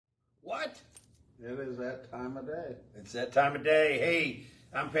It is that time of day. It's that time of day. Hey,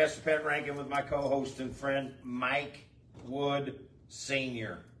 I'm Pastor Pat Rankin with my co-host and friend Mike Wood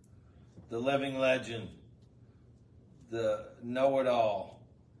Sr., the living legend, the know-it-all,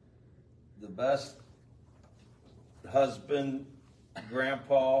 the best husband,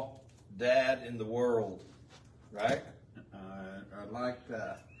 grandpa, dad in the world, right? I'd like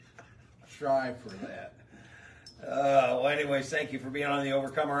to strive for that. Well, anyways, thank you for being on the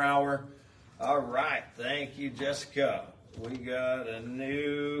Overcomer Hour. All right, thank you, Jessica. We got a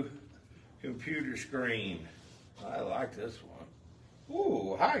new computer screen. I like this one.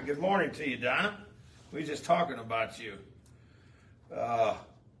 Ooh, hi, good morning to you, Donna. We were just talking about you. I'm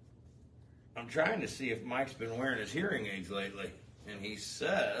trying to see if Mike's been wearing his hearing aids lately, and he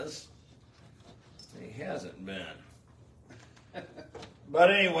says he hasn't been. But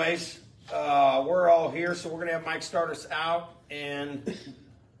anyways, we're all here, so we're going to have Mike start us out in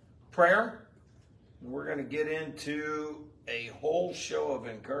prayer. We're going to get into a whole show of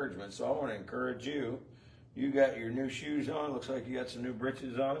encouragement. So I want to encourage you. You got your new shoes on. Looks like you got some new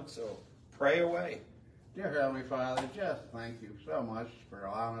britches on. So pray away. Dear Heavenly Father, just thank you so much for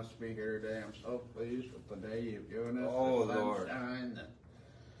allowing us to be here today. I'm so pleased with the day you've given us. Oh, the Lord. Sunshine,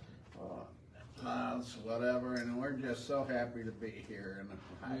 the clouds, whatever, and we're just so happy to be here. And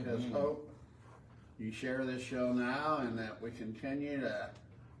I just hope you share this show now and that we continue to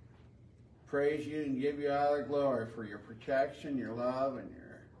praise you and give you all the glory for your protection, your love, and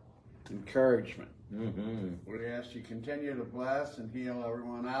your encouragement. We ask you continue to bless and heal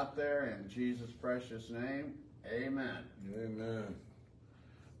everyone out there in Jesus' precious name. Amen. Amen.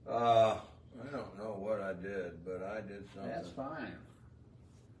 I don't know what I did, but I did something. That's fine.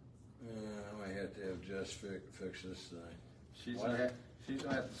 I might have to have Jess fix this thing. She's gonna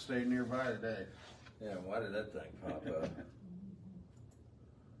have to stay nearby today. Yeah, why did that thing pop up?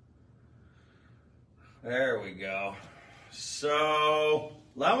 There we go. So,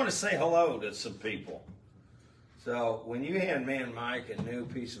 I want to say hello to some people. So, when you hand me and Mike a new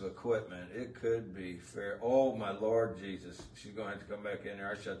piece of equipment, it could be fair. Oh, my Lord Jesus. She's going to have to come back in there.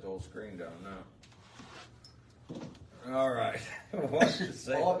 I shut the whole screen down now. All right. What to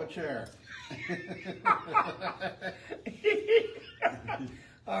say? Pull up a chair.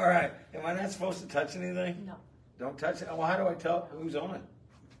 All right. Am I not supposed to touch anything? No. Don't touch it? Well, how do I tell who's on it?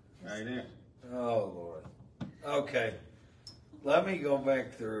 Right there. Oh, Lord. Okay. Let me go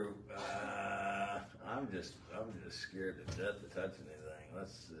back through. I'm just scared to death to touch anything.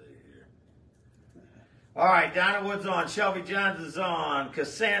 Let's see here. All right, Donna Wood's on. Shelby Johns is on.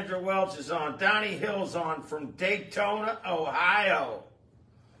 Cassandra Welch is on. Donnie Hill's on from Daytona, Ohio.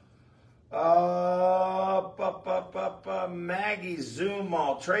 Maggie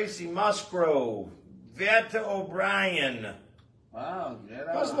Zumal, Tracy Musgrove, Veta O'Brien. Wow, get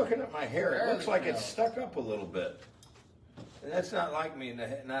I was on. looking at my hair. It There looks we like go. it's stuck up a little bit. And that's not like me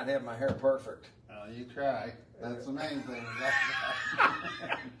to not have my hair perfect. Oh, you try. That's the main thing.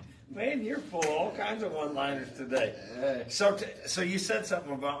 Man, you're full of all kinds of one-liners today. Hey. So you said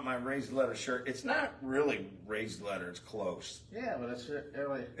something about my raised letter shirt. It's not really raised letter. It's close. Yeah, but it's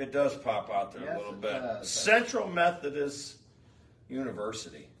really. It does pop out there Yes, a little it bit. does. Central Methodist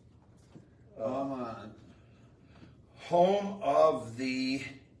University. Come on. Home of the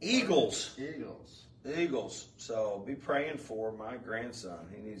Eagles. Eagles. So be praying for my grandson.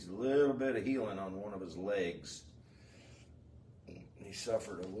 He needs a little bit of healing on one of his legs. He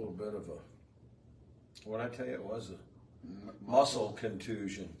suffered a little bit of what I tell you, it was a muscle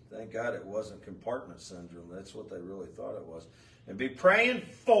contusion. Thank God it wasn't compartment syndrome. That's what they really thought it was. And be praying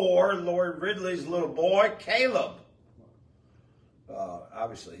for Lord Ridley's little boy, Caleb.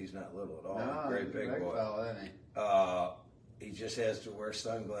 Obviously, he's not little at all. No, He's a great he's big boy. Fella, isn't he? He just has to wear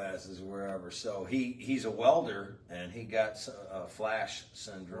sunglasses wherever. So he's a welder, and he got flash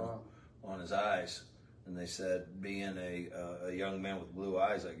syndrome on his eyes. And they said, being a young man with blue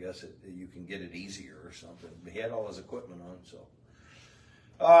eyes, I guess you can get it easier or something. But he had all his equipment on,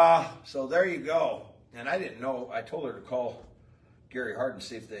 so there you go. And I didn't know. I told her to call Gary Hart and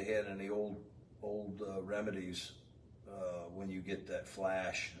see if they had any old remedies when you get that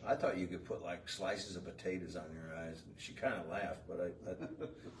flash. I thought you could put like slices of potatoes on your eyes. She kind of laughed, but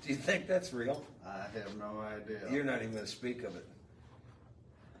do you think that's real? I have no idea. You're not even going to speak of it.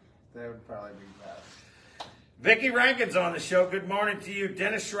 That would probably be best. Vicki Rankin's on the show. Good morning to you.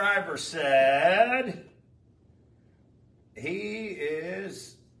 Dennis Shriver said he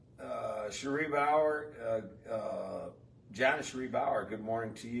is Cherie Bauer, Janice Cherie Bauer. Good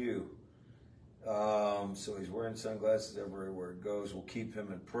morning to you. So he's wearing sunglasses everywhere it goes. We'll keep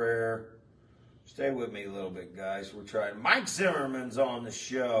him in prayer. Stay with me a little bit, guys. We're trying. Mike Zimmerman's on the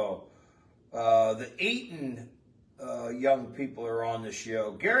show. The Eaton young people are on the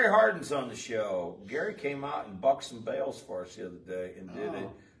show. Gary Harden's on the show. Gary came out and bucked some bales for us the other day and did a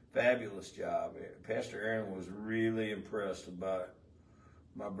fabulous job. Pastor Aaron was really impressed about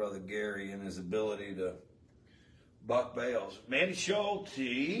my brother Gary and his ability to buck bales. Mandy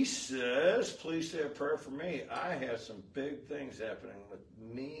Schulte says, please say a prayer for me. I have some big things happening with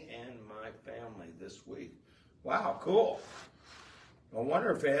me and my family this week. Wow, cool. I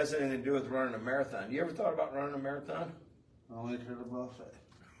wonder if it has anything to do with running a marathon. You ever thought about running a marathon? Only to the buffet.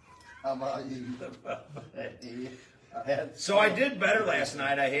 How about you? So I did better last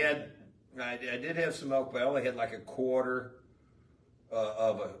night. I did have some milk, but I only had like a quarter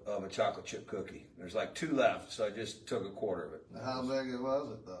of a chocolate chip cookie. There's like 2 left, so I just took a quarter of it. How big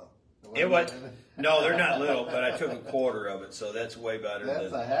was it though? It was no, they're not little, but I took a quarter of it, so that's way better.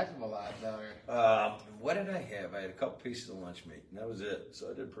 That's a heck of a lot better. What did I have? I had a couple pieces of lunch meat, and that was it. So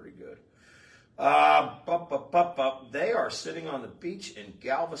I did pretty good. They are sitting on the beach in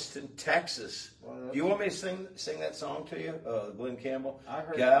Galveston, Texas. Do you want me to sing that song to you, Glenn Campbell? I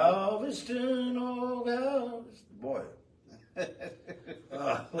heard Galveston, oh Galveston, boy.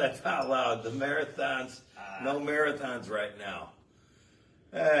 Laugh out loud. The marathons, no marathons right now.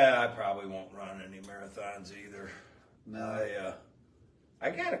 I probably won't run any marathons either. No. I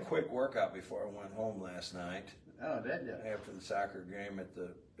got a quick workout before I went home last night. Oh, did you? After the soccer game at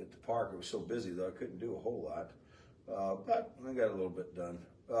the park. It was so busy though I couldn't do a whole lot. But I got a little bit done.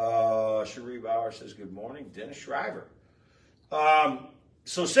 Cherie Bauer says good morning. Dennis Shriver.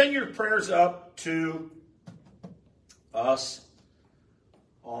 So send your prayers up to us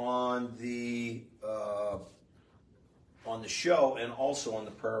on the show and also on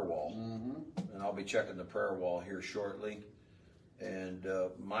the prayer wall. Mm-hmm. And I'll be checking the prayer wall here shortly. And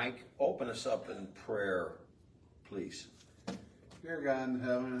Mike, open us up in prayer, please. Dear God in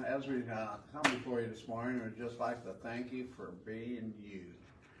heaven, as we come before you this morning, we'd just like to thank you for being you,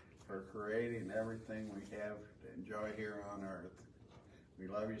 for creating everything we have to enjoy here on earth. We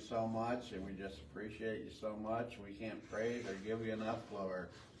love you so much, and we just appreciate you so much. We can't praise or give you enough glory.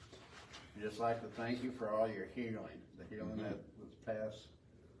 We'd just like to thank you for all your healing, the healing that was past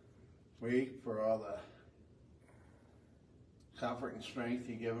week, for all the comfort and strength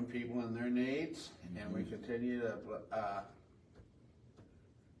you've given people in their needs, and we continue to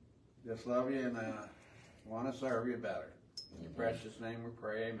just love you and want to serve you better. In your precious name we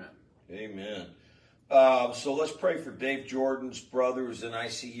pray, amen. Amen. So let's pray for Dave Jordan's brother who's in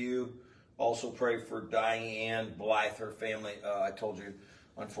ICU. Also pray for Diane Blythe, her family. I told you,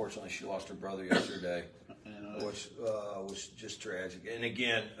 unfortunately, she lost her brother yesterday, which was just tragic. And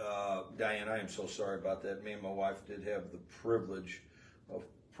again, Diane, I am so sorry about that. Me and my wife did have the privilege of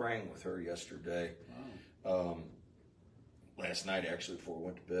praying with her yesterday. Wow. Last night, actually, before we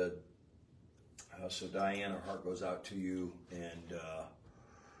went to bed. So Diane, our heart goes out to you. And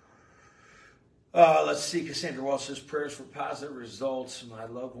let's see, Cassandra Walsh says, prayers for positive results. My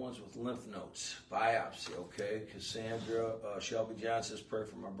loved ones with lymph nodes. Biopsy, okay. Cassandra, Shelby John says, pray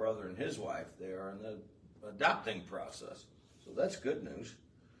for my brother and his wife. They are in the adopting process. So that's good news.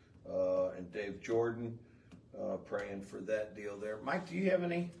 And Dave Jordan, praying for that deal there. Mike, do you have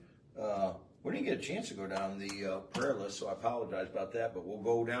any? We didn't get a chance to go down the prayer list, so I apologize about that, but we'll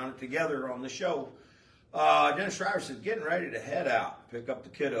go down it together on the show. Dennis Shriver said, getting ready to head out, pick up the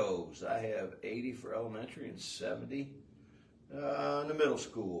kiddos. I have 80 for elementary and 70 in the middle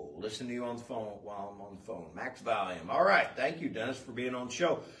school. Listen to you on the phone while I'm on the phone. Max volume. All right. Thank you, Dennis, for being on the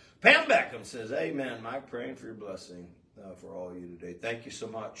show. Pam Beckham says, amen. Mike, praying for your blessing for all of you today. Thank you so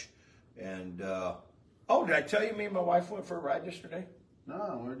much. And, did I tell you me and my wife went for a ride yesterday? No,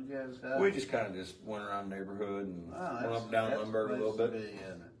 where'd you guys go? We just kind of went around the neighborhood and went up and down Lindbergh a little bit.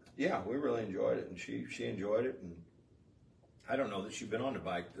 Yeah, we really enjoyed it, and she enjoyed it. And I don't know that she's been on the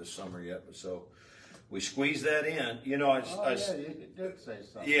bike this summer yet, but so we squeezed that in. You know, you did say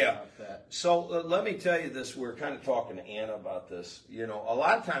something about that. So let me tell you this. We're kind of talking to Anna about this. You know, a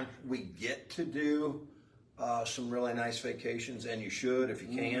lot of times we get to do some really nice vacations, and you should if you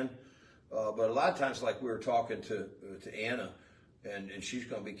can. But a lot of times, like we were talking to Anna, and she's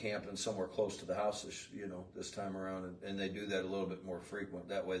going to be camping somewhere close to the house this time around, and they do that a little bit more frequent.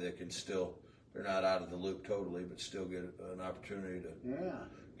 That way they can still, they're not out of the loop totally, but still get an opportunity to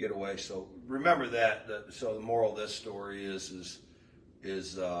get away. So remember that. So the moral of this story is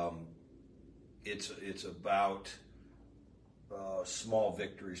it's about small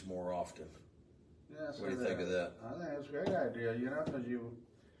victories more often. Yes, what do you think of that? I think it's a great idea, because you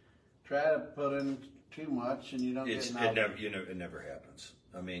try to put in too much and you don't get enough. It never happens.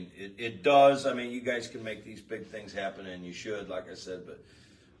 I mean, it does. I mean, you guys can make these big things happen, and you should, like I said, but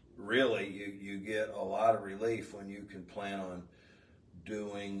really, you get a lot of relief when you can plan on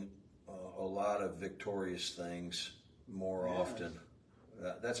doing a lot of victorious things more often.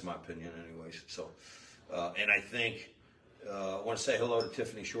 That's my opinion, anyways. So, and I think I want to say hello to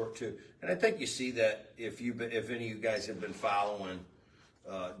Tiffany Short too. And I think you see that if any of you guys have been following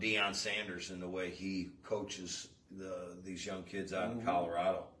Deion Sanders and the way he coaches these young kids out in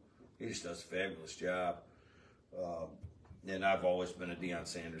Colorado, he just does a fabulous job. And I've always been a Deion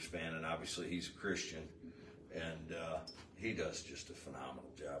Sanders fan, and obviously he's a Christian, and he does just a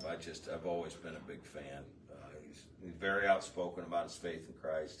phenomenal job. I've always been a big fan. He's very outspoken about his faith in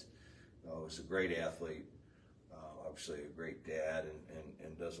Christ. He's a great athlete, obviously a great dad,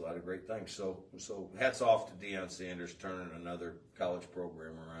 and does a lot of great things. So hats off to Deion Sanders turning another college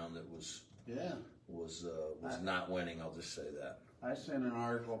program around that was not winning. I'll just say that. I seen an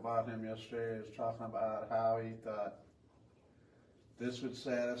article about him yesterday. He was talking about how he thought this would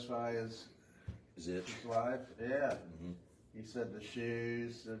satisfy his life. Yeah. Mm-hmm. He said the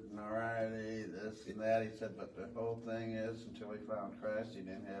shoes, the notoriety, this and that. He said, but the whole thing is, until he found Christ, he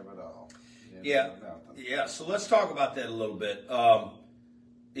didn't have it all. Yeah. So let's talk about that a little bit.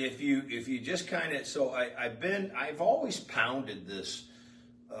 If you just kind of, so I've always pounded this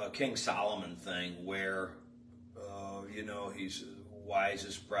King Solomon thing where, he's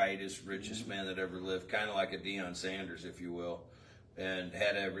wisest, brightest, richest man that ever lived, kind of like a Deion Sanders, if you will, and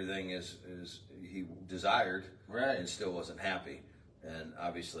had everything as he desired, right, and still wasn't happy. And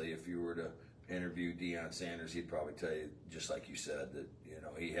obviously, if you were to interview Deion Sanders, he'd probably tell you, just like you said, that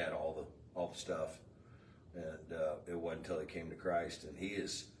he had all the stuff, and it wasn't until he came to Christ. And he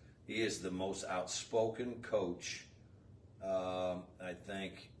is the most outspoken coach, I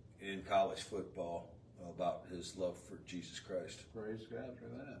think, in college football about his love for Jesus Christ. Praise God for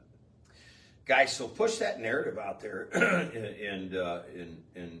that. Guys, so push that narrative out there and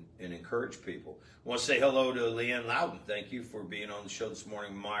encourage people. I want to say hello to Leanne Loudon. Thank you for being on the show this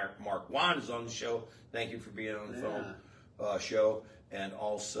morning. Mark Wan is on the show. Thank you for being on the phone show. And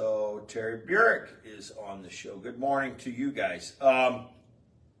also Terry Burek is on the show. Good morning to you guys.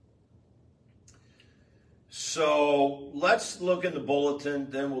 So let's look in the bulletin,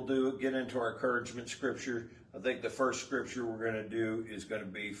 then we'll get into our encouragement scripture. I think the first scripture we're going to do is going to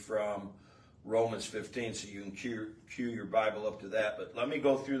be from Romans 15, so you can cue your Bible up to that. But let me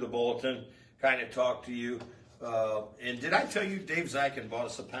go through the bulletin, kind of talk to you. And did I tell you Dave Zykin bought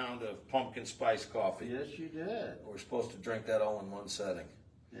us a pound of pumpkin spice coffee? Yes, you did. We're supposed to drink that all in one setting.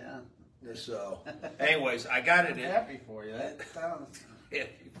 Yeah. So, anyways, I got it. I'm happy for you. That sounds...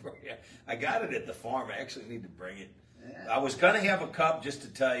 I got it at the farm. I actually need to bring it. Yeah. I was going to have a cup just to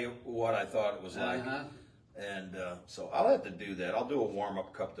tell you what I thought it was like. And so I'll have to do that. I'll do a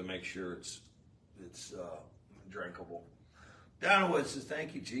warm-up cup to make sure it's drinkable. Donwood says,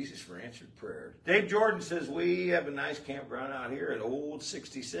 thank you, Jesus, for answered prayer. Dave Jordan says, we have a nice campground out here at Old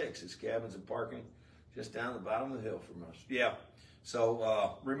 66. It's cabins and parking just down the bottom of the hill from us. Yeah.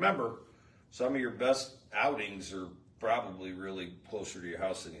 So remember, some of your best outings are probably really closer to your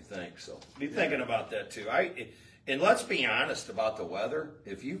house than you think. So be thinking about that too. And let's be honest about the weather.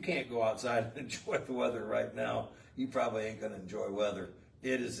 If you can't go outside and enjoy the weather right now, you probably ain't going to enjoy weather.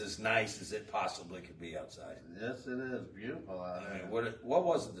 It is as nice as it possibly could be outside. Yes, it is beautiful out there. What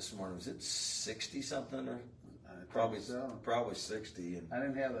was it this morning? Was it 60 something or? Probably 60. And I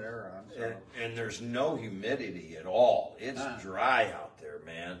didn't have the air on. So. And there's no humidity at all. It's dry out there,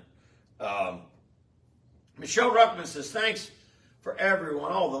 man. Michelle Ruckman says, thanks for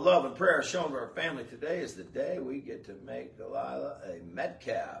everyone, all the love and prayer shown to our family. Today is the day we get to make Delilah a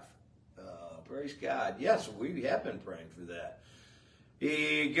Metcalf. Praise God. Yes, we have been praying for that.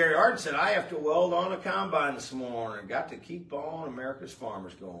 Gary Arden said, I have to weld on a combine this morning. Got to keep on America's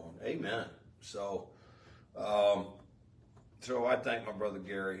farmers going. Amen. So I thank my brother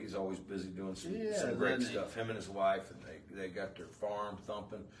Gary. He's always busy doing some great stuff. Him and his wife, and they got their farm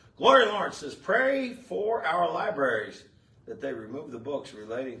thumping. Gloria Lawrence says, pray for our libraries that they remove the books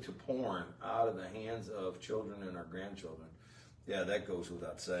relating to porn out of the hands of children and our grandchildren. Yeah, that goes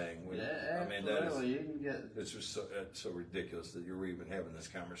without saying. It's just so ridiculous that you're even having this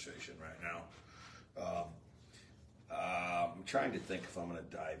conversation right now. I'm trying to think if I'm going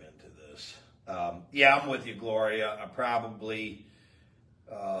to dive into this. I'm with you, Gloria. I probably,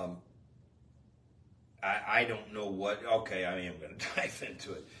 I don't know what, okay, I am going to dive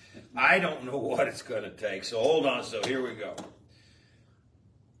into it. I don't know what it's going to take. So hold on. So here we go.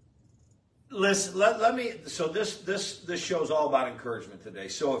 Listen, let me, so this show's all about encouragement today.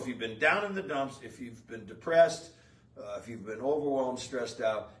 So if you've been down in the dumps, if you've been depressed, if you've been overwhelmed, stressed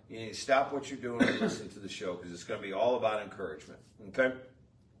out, you need to stop what you're doing and listen to the show, because it's going to be all about encouragement. Okay?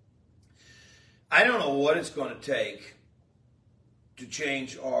 I don't know what it's going to take to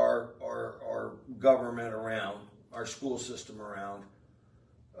change our government around, our school system around,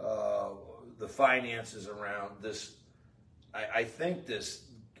 the finances around this. I think this.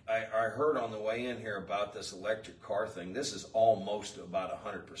 I heard on the way in here about this electric car thing. This is almost about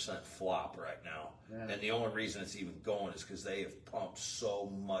 100% flop right now. Yeah. And the only reason it's even going is because they have pumped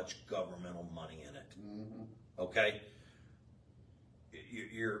so much governmental money in it. Mm-hmm. Okay?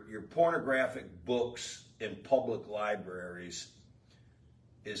 Your pornographic books in public libraries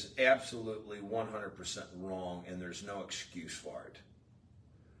is absolutely 100% wrong, and there's no excuse for it.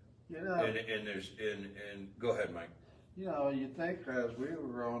 You know, and go ahead, Mike. You know, you think as we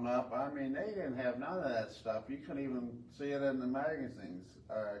were growing up, I mean, they didn't have none of that stuff. You couldn't even see it in the magazines.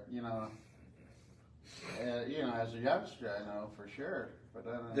 You know, as a youngster, I know for sure.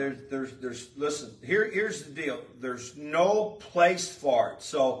 But there's listen. Here's the deal. There's no place for it.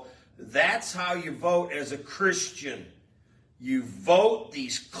 So that's how you vote as a Christian. You vote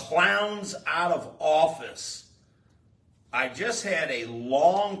these clowns out of office. I just had a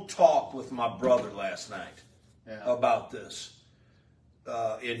long talk with my brother last night. Yeah. About this,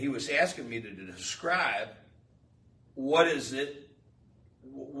 and he was asking me to describe what is the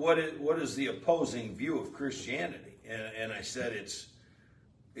opposing view of Christianity, and I said it's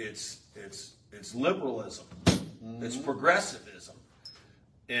liberalism, mm-hmm. It's progressivism,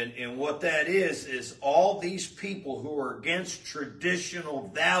 and what that is all these people who are against traditional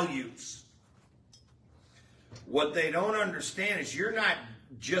values. What they don't understand is you're not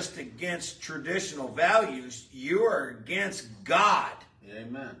just against traditional values, you are against God.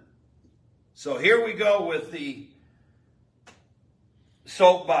 Amen. So here we go with the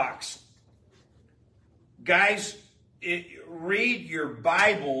soapbox. Guys, read your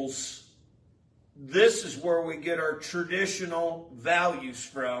Bibles. This is where we get our traditional values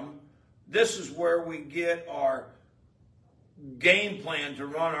from. This is where we get our game plan to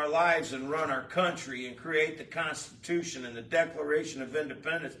run our lives and run our country and create the Constitution and the Declaration of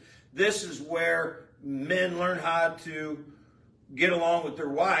Independence. This is where men learn how to get along with their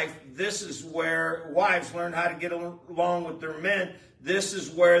wife. This is where wives learn how to get along with their men. This is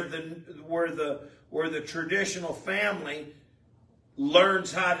where the traditional family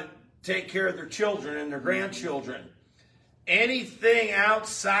learns how to take care of their children and their grandchildren. Anything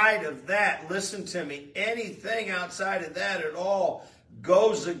outside of that, listen to me, anything outside of that at all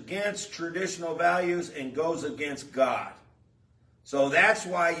goes against traditional values and goes against God. So that's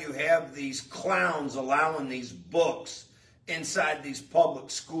why you have these clowns allowing these books inside these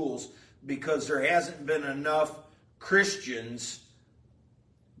public schools, because there hasn't been enough Christians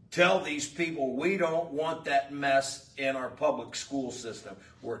tell these people we don't want that mess in our public school system.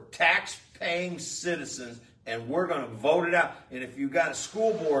 We're tax-paying citizens, and we're going to vote it out. And if you've got a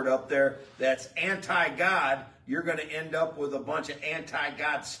school board up there that's anti-God, you're going to end up with a bunch of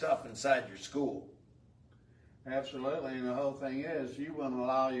anti-God stuff inside your school. Absolutely, and the whole thing is you won't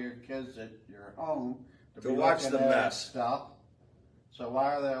allow your kids at your home to be watch the mess stuff. So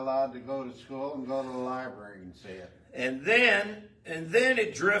why are they allowed to go to school and go to the library and see it? And then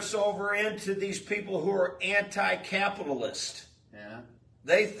it drifts over into these people who are anti-capitalist. Yeah.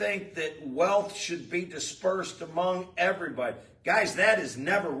 They think that wealth should be dispersed among everybody. Guys, that has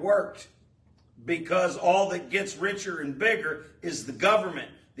never worked, because all that gets richer and bigger is the government.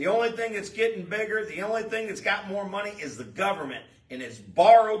 The only thing that's getting bigger, the only thing that's got more money is the government. And it's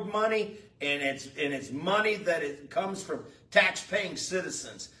borrowed money, and it's money that it comes from tax-paying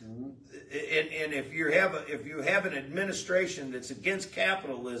citizens. Mm-hmm. And if you have an administration that's against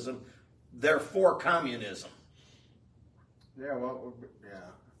capitalism, they're for communism. Yeah, yeah.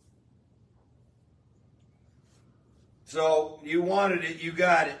 So you wanted it, you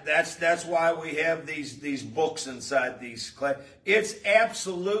got it. That's why we have these books inside these classes. It's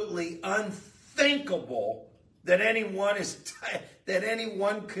absolutely unthinkable that anyone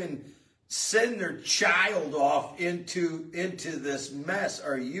can send their child off into this mess.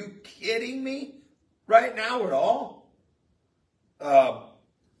 Are you kidding me? Right now at all?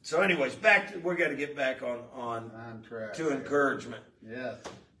 So anyways, we got to get back on track to encouragement. Yes.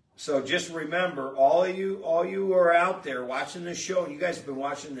 So just remember, all you who are out there watching this show, and you guys have been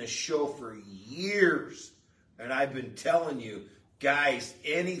watching this show for years, and I've been telling you, guys,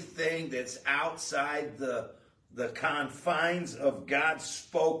 anything that's outside the confines of God's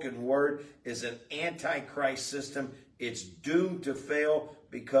spoken word is an antichrist system. It's doomed to fail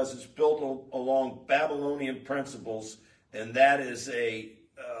because it's built along Babylonian principles, and that is a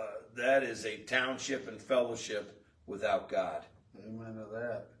township and fellowship without God. Amen to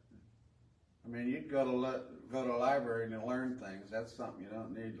that. I mean, you'd go to the library and learn things. That's something you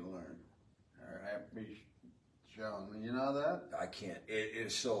don't need to learn. All or happy shown. You know that? I can't. It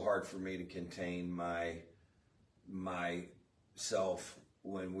is so hard for me to contain myself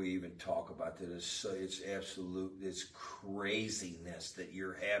when we even talk about this. It's absolute. It's craziness that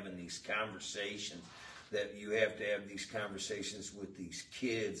you're having these conversations. That you have to have these conversations with these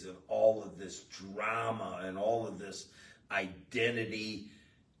kids and all of this drama and all of this identity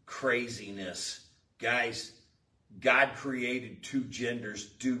craziness. Guys, God created two genders.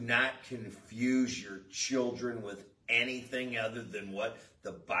 Do not confuse your children with anything other than what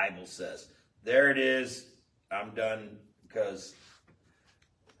the Bible says. There it is. I'm done because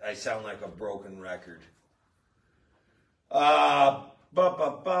I sound like a broken record.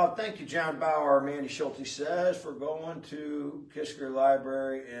 Thank you, John Bauer. Mandy Schulte says, for going to Kisker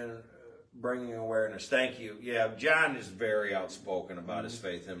Library and bringing awareness. Thank you. Yeah, John is very outspoken about his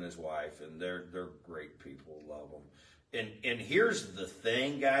faith, him and his wife, and they're great people. Love them. And here's the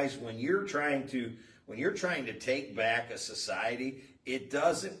thing, guys. When you're trying to take back a society, you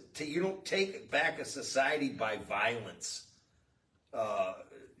don't take back a society by violence.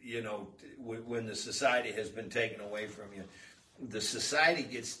 When the society has been taken away from you. The society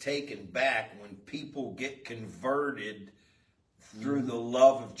gets taken back when people get converted through the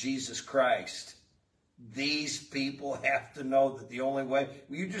love of Jesus Christ. These people have to know that the only way,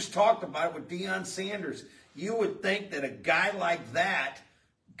 you just talked about it with Deion Sanders. You would think that a guy like that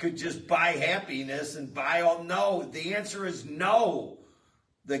could just buy happiness and buy all. No, the answer is no.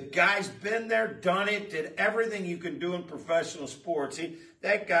 The guy's been there, done it, did everything you can do in professional sports.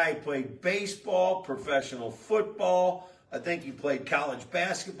 That guy played baseball, professional football. I think he played college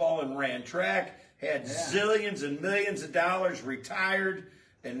basketball and ran track, had zillions and millions of dollars, retired,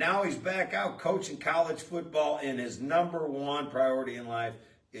 and now he's back out coaching college football, and his number one priority in life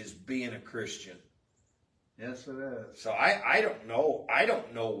is being a Christian. Yes, it is. So I don't know. I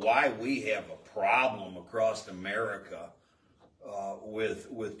don't know why we have a problem across America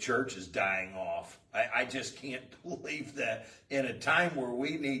with churches dying off. I just can't believe that in a time where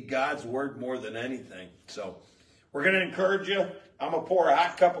we need God's word more than anything. So we're going to encourage you. I'm going to pour a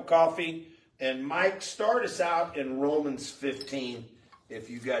hot cup of coffee. And Mike, start us out in Romans 15, if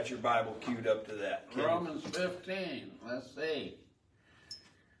you got your Bible queued up to that. Romans 15. Let's see.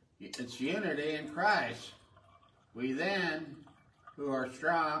 It's unity in Christ. We then, who are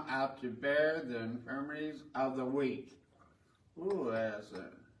strong, ought to bear the infirmities of the weak. Ooh, that's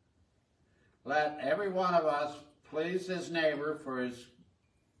it. Let every one of us please his neighbor for his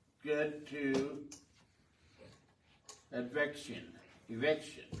good to eviction.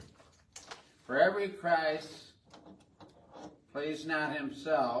 For every Christ please not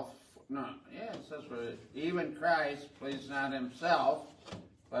himself. No, yes, that's what it is. Even Christ please not himself,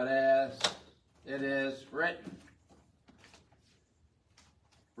 but as it is written,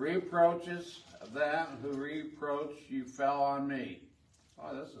 reproaches of them who reproach you fell on me.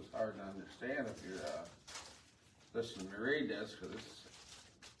 Oh, this is hard to understand if you're listening to read this, because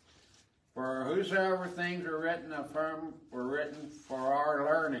for whosoever things are written of him were written for our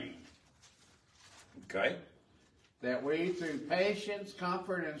learning. Okay. That we through patience,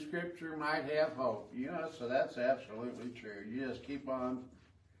 comfort, and scripture might have hope. So that's absolutely true. You just keep on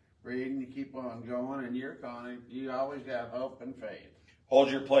reading, you keep on going, and you always got hope and faith. Hold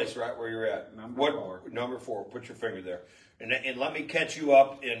your place right where you're at. Number four. Put your finger there. And let me catch you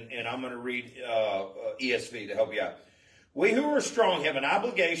up, and I'm going to read ESV to help you out. We who are strong have an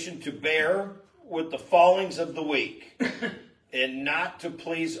obligation to bear with the fallings of the weak and not to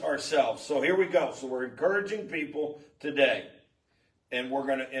please ourselves. So here we go. So we're encouraging people today. And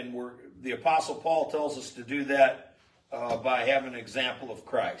the Apostle Paul tells us to do that by having an example of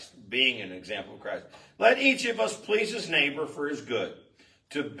Christ, being an example of Christ. Let each of us please his neighbor for his good,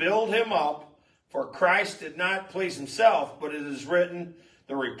 to build him up. For Christ did not please himself, but it is written,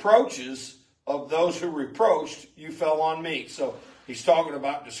 the reproaches of those who reproached you fell on me. So he's talking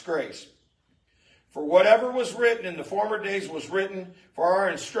about disgrace. For whatever was written in the former days was written for our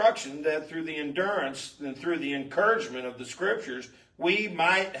instruction, that through the endurance and through the encouragement of the scriptures, we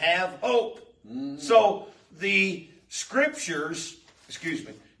might have hope. Mm-hmm. So the scriptures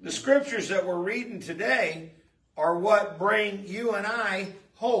that we're reading today are what bring you and I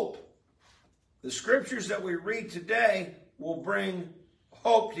hope. The scriptures that we read today will bring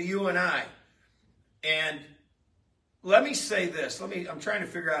hope to you and I. And let me say this. I'm trying to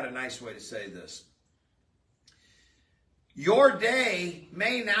figure out a nice way to say this. Your day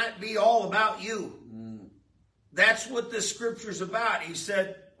may not be all about you. That's what this scripture's about. He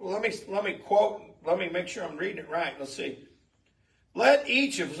said, let me quote, let me make sure I'm reading it right. Let's see. Let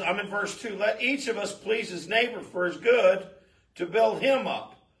each of us, I'm in verse 2, let each of us please his neighbor for his good, to build him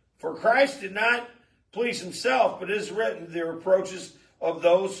up. For Christ did not please himself, but it is written, the reproaches of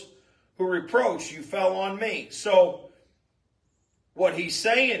those who reproach you fell on me. So what he's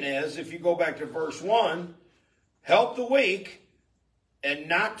saying is, if you go back to verse 1, help the weak and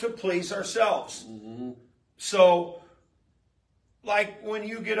not to please ourselves. Mm-hmm. So, like when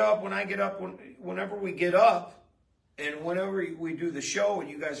you get up, when I get up, whenever we get up, and whenever we do the show and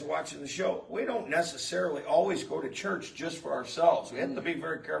you guys are watching the show, we don't necessarily always go to church just for ourselves. We have to be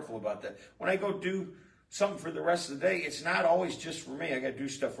very careful about that. When I go do something for the rest of the day, it's not always just for me. I got to do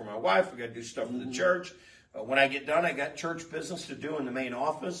stuff for my wife. I got to do stuff for the church. When I get done, I got church business to do in the main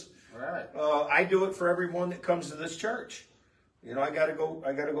office. Right. I do it for everyone that comes to this church. You know, I got to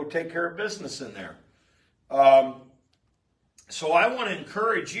go take care of business in there. So I want to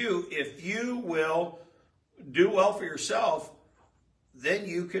encourage you, if you will do well for yourself, then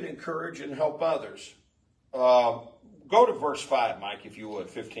you can encourage and help others. Go to verse 5, Mike, if you would,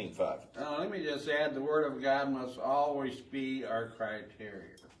 15:5. Let me just add, the Word of God must always be our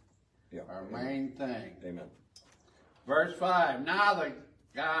criteria, our main thing. Amen. Verse 5, now the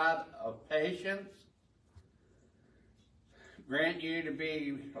God of patience grant you to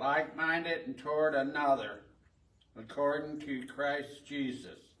be like-minded and toward another, according to Christ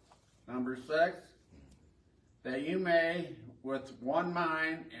Jesus. Number 6, that you may, with one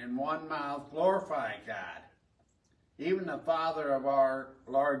mind and one mouth, glorify God, even the Father of our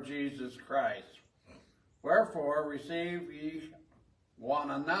Lord Jesus Christ. Wherefore receive ye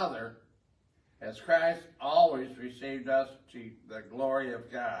one another, as Christ always received us to the glory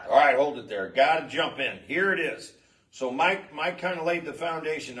of God. All right, hold it there. Got to jump in. Here it is. So Mike kind of laid the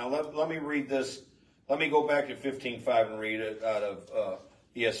foundation. Now let me read this. Let me go back to 15:5 and read it out of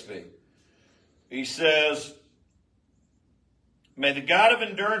ESV. He says, may the God of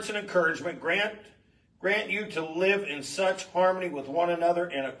endurance and encouragement grant you to live in such harmony with one another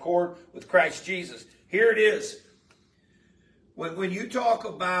in accord with Christ Jesus. Here it is. When you talk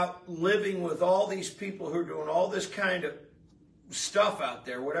about living with all these people who are doing all this kind of stuff out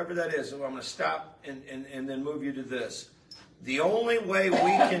there, whatever that is, so I'm going to stop and then move you to this. The only way we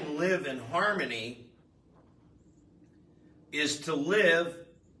can live in harmony is to live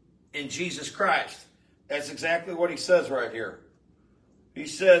in Jesus Christ. That's exactly what he says right here. He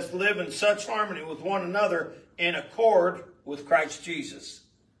says, live in such harmony with one another in accord with Christ Jesus.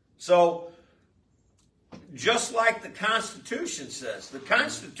 So, just like the Constitution says, the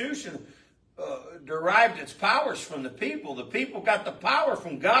Constitution derived its powers from the people. The people got the power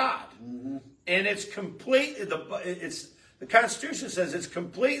from God. Mm-hmm. And it's completely, the Constitution says it's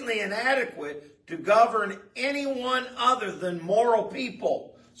completely inadequate to govern anyone other than moral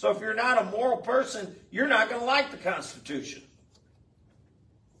people. So if you're not a moral person, you're not going to like the Constitution.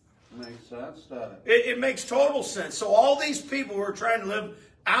 Makes sense, doesn't it? It makes total sense. So all these people who are trying to live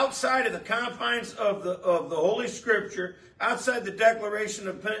outside of the confines of the Holy Scripture, outside the Declaration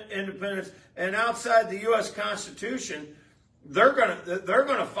of Independence, and outside the U.S. Constitution, they're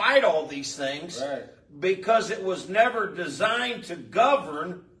gonna fight all these things, right, because it was never designed to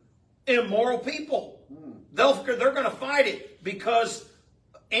govern immoral people. They're going to fight it because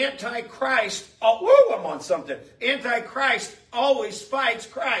Antichrist. I'm on something. Antichrist always fights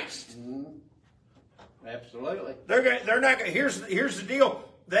Christ. Mm-hmm. Absolutely. They're not. Here's the deal.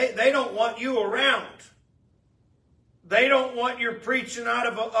 They don't want you around. They don't want your preaching out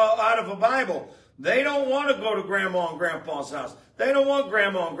of a Bible. They don't want to go to Grandma and Grandpa's house. They don't want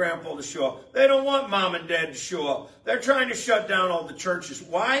Grandma and Grandpa to show up. They don't want Mom and Dad to show up. They're trying to shut down all the churches.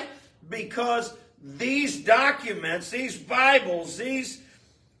 Why? Because these documents, these Bibles,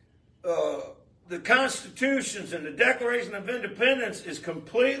 the Constitutions and the Declaration of Independence is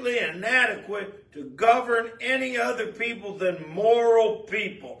completely inadequate to govern any other people than moral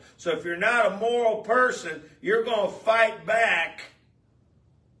people. So if you're not a moral person, you're going to fight back.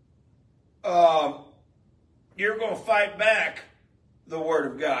 You're going to fight back the Word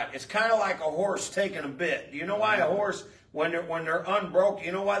of God. It's kind of like a horse taking a bit. Do you know why a horse, when they're unbroken,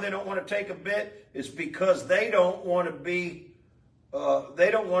 you know why they don't want to take a bit? It's because they don't want to be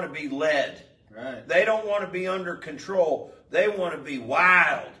led. Right. They don't want to be under control. They want to be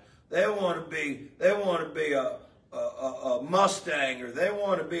wild. They want to be a Mustang, or they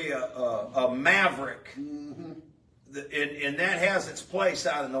want to be a Maverick. Mm-hmm. And that has its place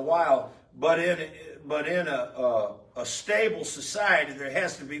out in the wild. But in a stable society, there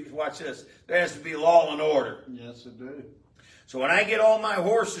has to be, watch this, there has to be law and order. Yes, it do. So when I get all my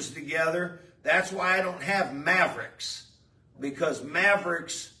horses together, that's why I don't have Mavericks. Because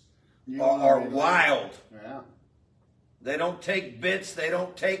Mavericks are wild. Yeah. They don't take bits. They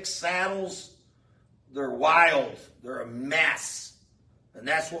don't take saddles. They're wild. They're a mess. And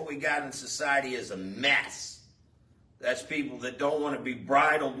that's what we got in society is a mess. That's people that don't want to be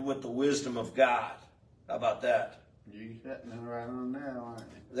bridled with the wisdom of God. How about that? You're hitting it right on there, aren't you?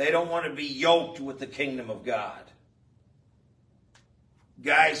 They don't want to be yoked with the kingdom of God.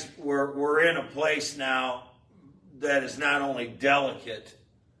 Guys, we're in a place now that is not only delicate,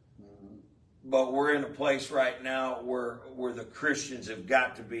 but we're in a place right now where the Christians have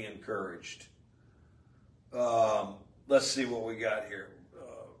got to be encouraged. Let's see what we got here.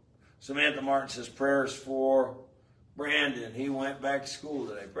 Samantha Martin says, prayers for Brandon. He went back to school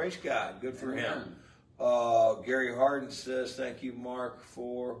today. Praise God. Good for him. Gary Harden says, thank you, Mark,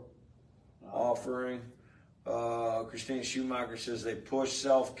 for offering. Christina Schumacher says they push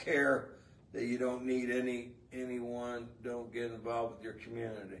self-care, that you don't need anyone, don't get involved with your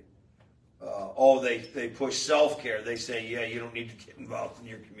community. They push self-care. They say, yeah, you don't need to get involved in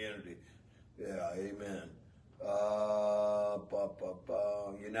your community. Yeah, amen.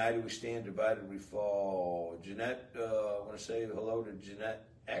 United we stand, divided we fall. Jeanette, I want to say hello to Jeanette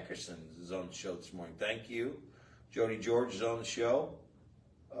Ackerson is on the show this morning. Thank you. Jody George is on the show.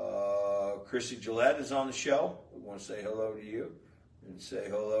 Chrissy Gillette is on the show. We want to say hello to you and say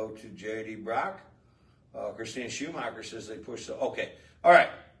hello to J.D. Brock. Christina Schumacher says they push the... Okay. All right.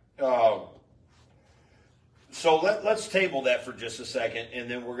 So let's table that for just a second, and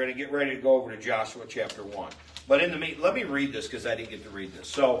then we're going to get ready to go over to Joshua chapter 1. But in the meantime, let me read this because I didn't get to read this.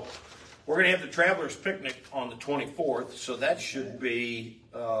 So we're going to have the Travelers Picnic on the 24th, so that should be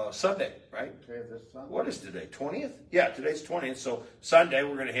Sunday, right? Okay, this Sunday. What is today, 20th? Yeah, today's 20th. So Sunday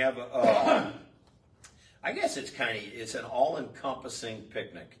we're going to have, I guess it's an all-encompassing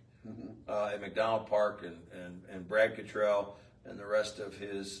picnic at McDonald Park, and Brad Cottrell and the rest of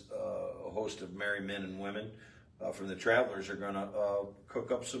his host of merry men and women from the Travelers are going to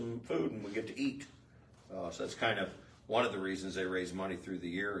cook up some food, and we get to eat. So that's kind of one of the reasons they raise money through the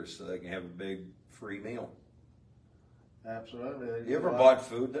year, is so they can have a big free meal. Absolutely. You ever bought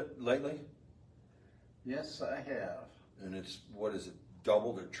food lately? Yes, I have. And it's, what is it,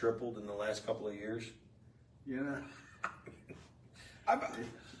 doubled or tripled in the last couple of years? You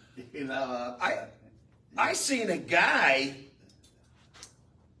know, I seen a guy,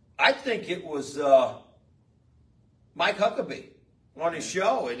 I think it was Mike Huckabee on his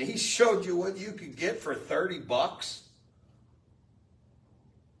show, and he showed you what you could get for $30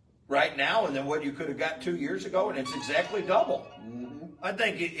 right now, and then what you could have got 2 years ago, and it's exactly double. Mm-hmm. I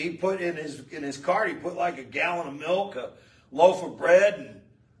think he put in his cart, he put like a gallon of milk, a loaf of bread,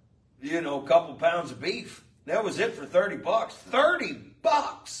 and a couple pounds of beef. That was it for $30.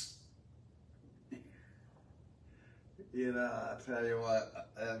 $30. I tell you what,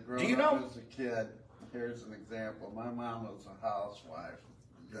 Do you growing up know? as a kid, here's an example. My mom was a housewife.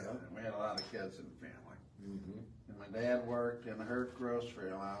 Yeah. We had a lot of kids in the family. Mm-hmm. And my dad worked, and her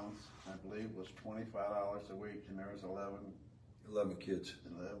grocery allowance, I believe, was $25 a week, and there was 11 kids.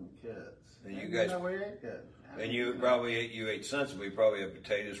 11 kids. And you guys, we ate good. and you probably ate sensibly. You probably had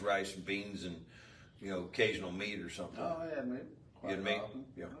potatoes, rice, and beans, and occasional meat or something. Oh, yeah, meat. You had meat?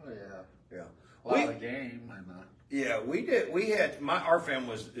 Yeah. Oh, yeah. Yeah. A lot of game, I know. Yeah, we did. We had our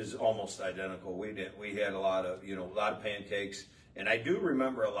family is almost identical. We had a lot of pancakes, and I do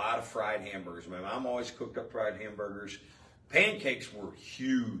remember a lot of fried hamburgers. My mom always cooked up fried hamburgers. Pancakes were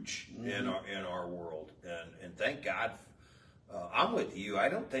huge in our world, and thank God. I'm with you. I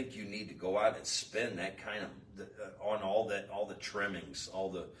don't think you need to go out and spend that kind of on all the trimmings, all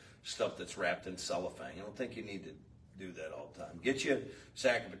the stuff that's wrapped in cellophane. I don't think you need to do that all the time. Get you a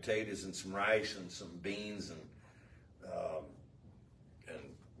sack of potatoes and some rice and some beans and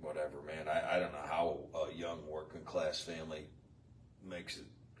whatever, man. I don't know how a young working class family makes it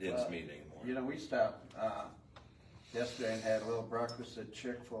ends meet anymore. We stopped yesterday and had a little breakfast at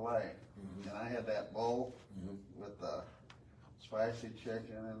Chick-fil-A, and I had that bowl with the spicy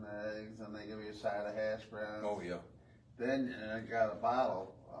chicken and the eggs, and they give you a side of hash browns. Oh yeah. Then I got a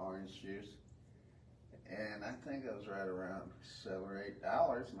bottle of orange juice, and I think it was right around $7 or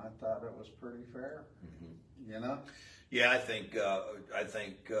 $8, and I thought it was pretty fair. Yeah, I think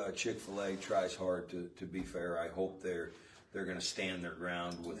Chick-fil-A tries hard to be fair. I hope they're going to stand their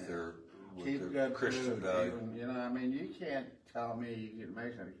ground with their good Christian food, value. even, you can't tell me you can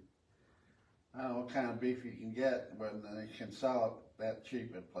make it. I don't know what kind of beef you can get, but they can sell it that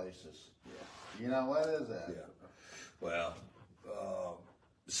cheap at places. Yeah. What is that? Yeah. Well,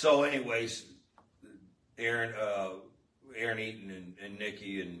 so anyways, Aaron Eaton and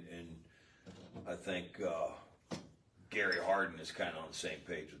Nikki and I think Gary Harden is kind of on the same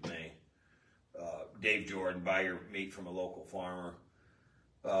page with me. Dave Jordan, buy your meat from a local farmer.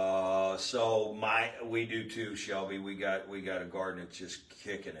 So we do too, Shelby. We got a garden that's just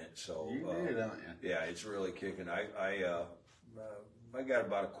kicking it. So You do, don't you? yeah, it's really kicking. I got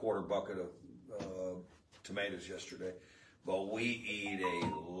about a quarter bucket of tomatoes yesterday, but we eat a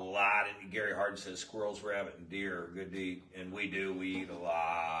lot. Gary Harden says squirrels, rabbit, and deer are good to eat, and we do. We eat a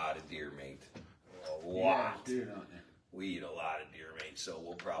lot of deer meat. A lot. You do, don't you? We eat a lot of deer meat, so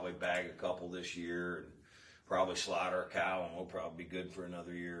we'll probably bag a couple this year and probably slaughter a cow, and we'll probably be good for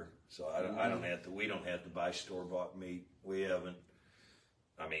another year. So we don't have to buy store-bought meat. We haven't.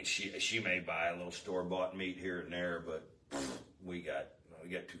 I mean, she may buy a little store-bought meat here and there, but we got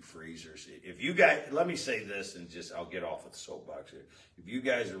 2 freezers. If you guys, let me say this, and I'll get off of the soapbox here. If you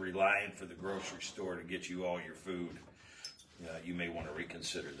guys are relying for the grocery store to get you all your food, you may want to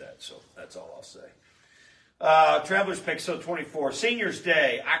reconsider that. So that's all I'll say. Travelers Pick, so 24, Seniors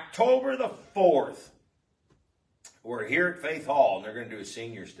Day, October the 4th. We're here at Faith Hall, and they're going to do a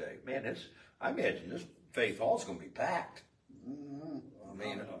Seniors Day. Man, I imagine this Faith Hall is going to be packed. I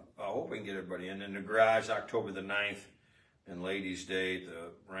mean, I hope we can get everybody in. In the garage, October the 9th, and Ladies' Day at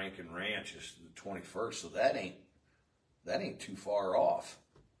the Rankin Ranch is the 21st, so that ain't too far off.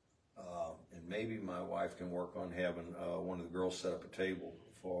 And maybe my wife can work on having one of the girls set up a table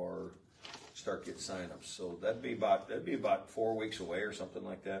for start getting sign-ups. So that'd be about 4 weeks away or something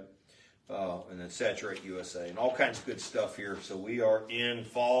like that. And then Saturate USA and all kinds of good stuff here. So we are in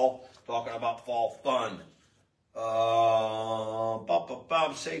fall, talking about fall fun.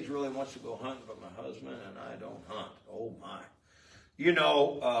 Sage really wants to go hunting, but my husband and I don't hunt. Oh my. You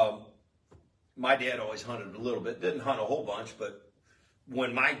know, my dad always hunted a little bit. Didn't hunt a whole bunch, but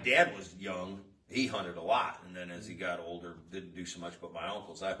when my dad was young, he hunted a lot. And then as he got older, didn't do so much. But my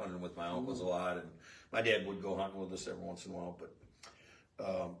uncles, I hunted with my uncles a lot. And my dad would go hunting with us every once in a while. But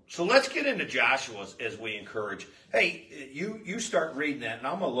so let's get into Joshua as we encourage. Hey, you start reading that, and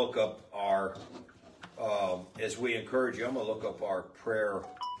I'm going to look up our, as we encourage you, I'm going to look up our prayer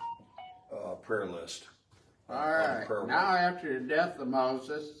list. All right. Now after the death of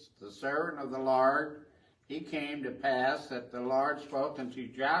Moses, the servant of the Lord, he came to pass that the Lord spoke unto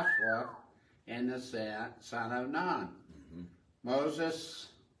Joshua and the son of Nun. Mm-hmm. Moses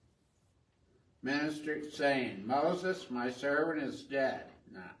ministered, saying, Moses, my servant, is dead.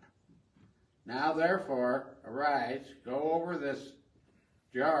 Now therefore, arise, go over this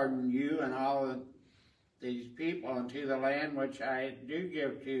Jordan, you and all these people, into the land which I do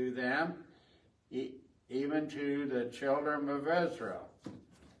give to them, even to the children of Israel.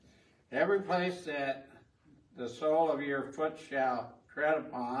 Every place that the sole of your foot shall tread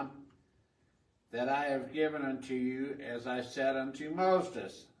upon, that I have given unto you, as I said unto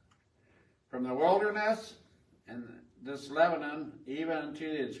Moses, from the wilderness and this Lebanon, even unto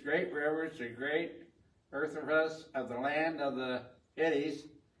its great rivers, the great earthworks of the land of the Hittites,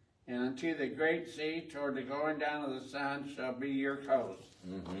 and unto the great sea, toward the going down of the sun, shall be your coast.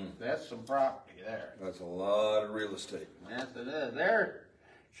 Mm-hmm. That's some property there. That's a lot of real estate. Yes, it is. There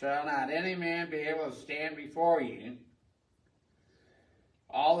shall not any man be able to stand before you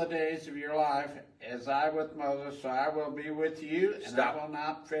all the days of your life, as I with Moses, so I will be with you, and I will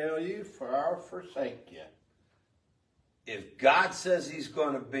not fail you, for I will forsake you. If God says he's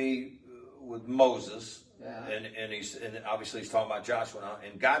going to be with Moses, yeah, and obviously he's talking about Joshua now,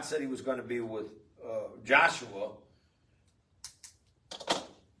 and God said he was going to be with Joshua,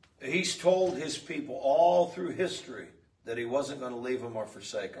 he's told his people all through history that he wasn't going to leave them or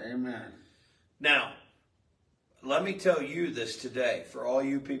forsake them. Amen. Now, let me tell you this today, for all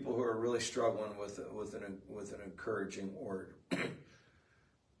you people who are really struggling with an encouraging word.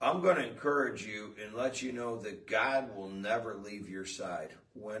 I'm going to encourage you and let you know that God will never leave your side.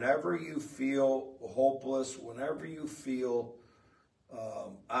 Whenever you feel hopeless, whenever you feel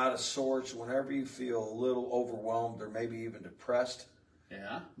out of sorts, whenever you feel a little overwhelmed or maybe even depressed,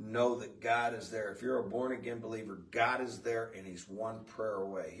 yeah, know that God is there. If you're a born-again believer, God is there, and he's one prayer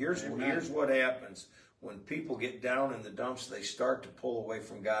away. Here's what happens. When people get down in the dumps, they start to pull away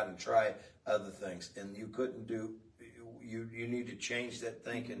from God and try other things. And you couldn't do, you need to change that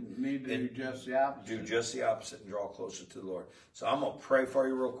thinking. You need to do just the opposite. Do just the opposite and draw closer to the Lord. So I'm going to pray for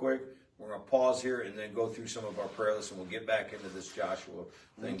you real quick. We're going to pause here and then go through some of our prayer lists, and we'll get back into this Joshua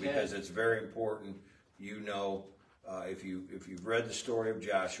thing, because it's very important. You know, if you've read the story of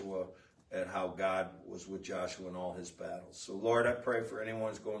Joshua and how God was with Joshua in all his battles. So Lord, I pray for anyone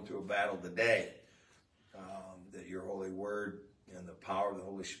who's going through a battle today, that your holy word and the power of the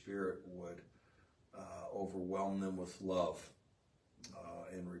Holy Spirit would overwhelm them with love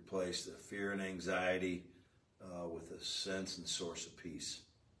and replace the fear and anxiety with a sense and source of peace.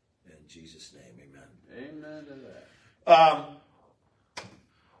 In Jesus' name, amen. Amen to that.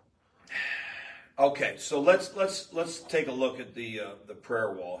 Okay, so let's take a look at the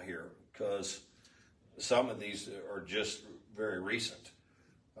prayer wall here, because some of these are just very recent.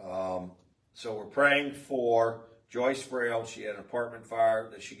 So we're praying for Joyce Frail. She had an apartment fire,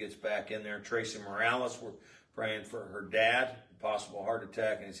 that she gets back in there. Tracy Morales, we're praying for her dad, possible heart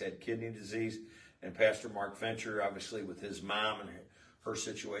attack, and he's had kidney disease. And Pastor Mark Fincher, obviously with his mom and her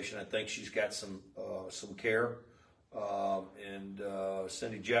situation, I think she's got some care. And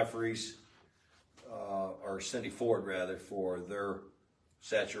Cindy Jeffries, or Cindy Ford rather, for their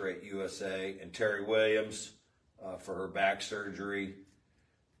Saturate USA, and Terry Williams for her back surgery,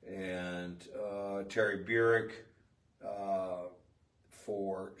 and Terry Burek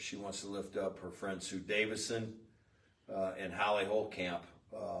for, she wants to lift up her friend Sue Davison, and Holly Holtkamp.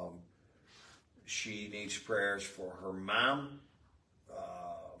 She needs prayers for her mom,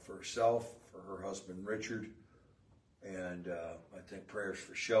 for herself, for her husband Richard, and I think prayers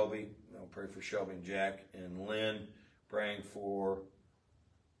for Shelby. I'll pray for Shelby and Jack and Lynn, praying for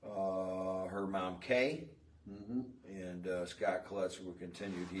her mom Kay, and Scott Klutz will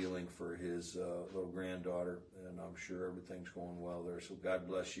continued healing for his little granddaughter, and I'm sure everything's going well there. So God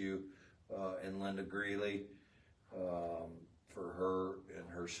bless you, and Linda Greeley, for her and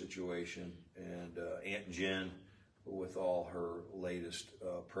her situation, and Aunt Jen with all her latest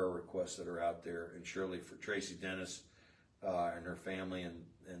prayer requests that are out there, and Shirley for Tracy Dennis and her family,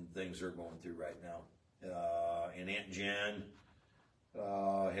 and things they're going through right now. And Aunt Jen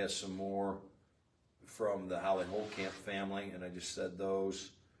has some more from the Holly Holtkamp family, and I just said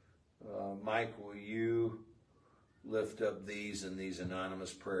those. Mike, will you lift up these and these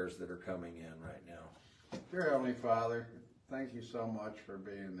anonymous prayers that are coming in right now? Dear Heavenly Father, thank you so much for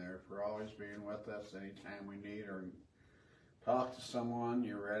being there, for always being with us anytime we need or talk to someone.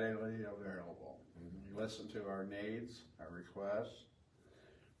 You're readily available. You listen to our needs, our requests.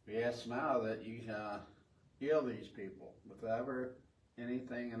 We ask now that you heal these people with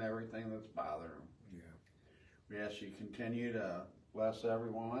anything and everything that's bothering them. We ask you continue to bless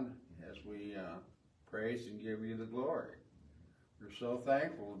everyone as we praise and give you the glory. We're so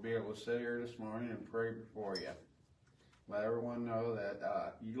thankful to be able to sit here this morning and pray before you. Let everyone know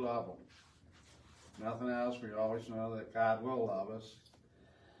that you love them. Nothing else, we always know that God will love us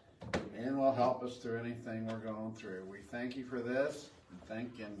and will help us through anything we're going through. We thank you for this, and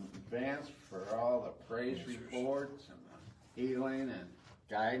thank you in advance for all the praise reports and the healing and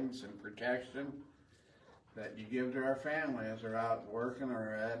guidance and protection that you give to our family as they're out working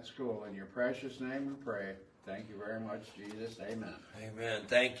or at school. In your precious name we pray. Thank you very much, Jesus. Amen. Amen.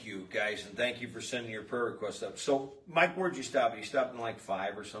 Thank you, guys, and thank you for sending your prayer requests up. So, Mike, where'd you stop? You stopped in like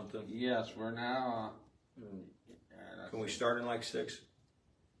 5 or something? Yes, we're now... Can we start in like 6?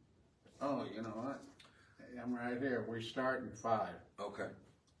 Oh, you know what? I'm right here. We start in 5. Okay.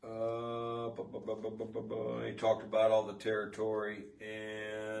 He talked about all the territory,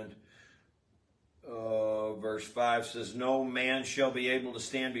 and verse 5 says, "No man shall be able to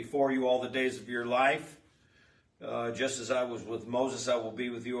stand before you all the days of your life. Just as I was with Moses, I will be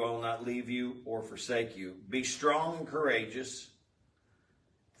with you. I will not leave you or forsake you. Be strong and courageous,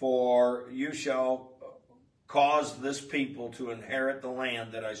 for you shall cause this people to inherit the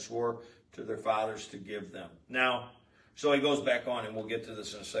land that I swore to their fathers to give them." Now, so he goes back on, and we'll get to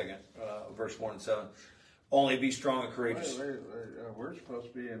this in a second, verse 1 and 7. Only be strong and courageous. Wait, we're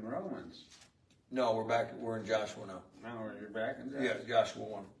supposed to be in Romans. No, we're in Joshua now. No, you're back in Joshua. Yeah, Joshua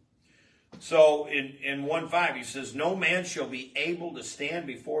 1. So in 1:5 he says, "No man shall be able to stand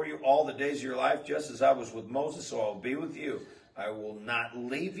before you all the days of your life, just as I was with Moses, so I will be with you. I will not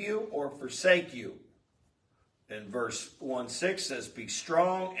leave you or forsake you." And verse 1:6 says, "Be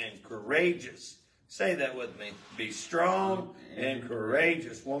strong and courageous." Say that with me. Be strong and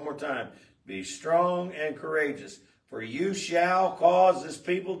courageous. One more time. Be strong and courageous, for you shall cause this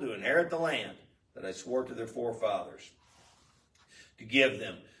people to inherit the land that I swore to their forefathers to give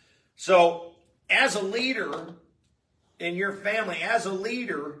them. So, as a leader in your family, as a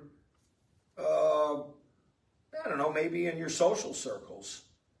leader, I don't know, maybe in your social circles,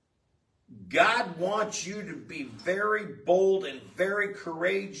 God wants you to be very bold and very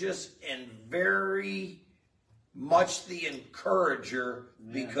courageous and very much the encourager,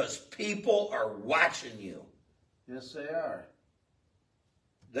 because people are watching you. Yes, they are.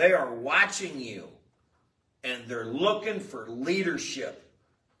 They are watching you, and they're looking for leadership.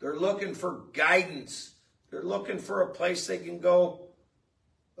 They're looking for guidance. They're looking for a place they can go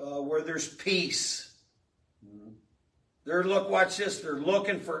where there's peace. Watch this. They're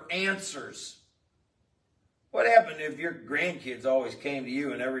looking for answers. What happened if your grandkids always came to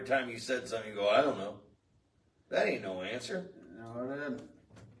you, and every time you said something, you go, "I don't know"? That ain't no answer. No, it isn't.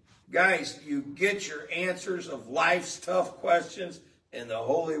 Guys, you get your answers of life's tough questions in the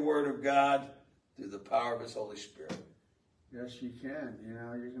Holy Word of God through the power of His Holy Spirit. Yes, you can. You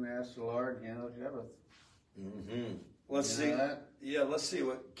know, you can ask the Lord, you know, Let's You see. know that? Yeah, let's see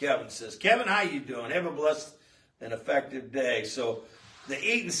what Kevin says. Kevin, how you doing? Have a blessed and effective day. So the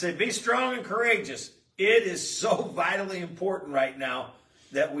Eaton said, be strong and courageous. It is so vitally important right now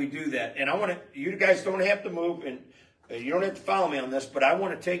that we do that. And I want to, you guys don't have to move, and you don't have to follow me on this, but I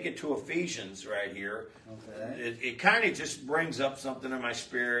want to take it to Ephesians right here. Okay. It kind of just brings up something in my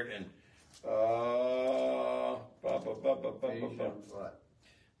spirit. And Ephesians what?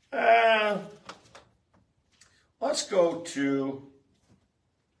 Let's go to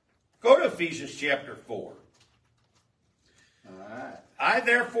Ephesians chapter 4. All right. I,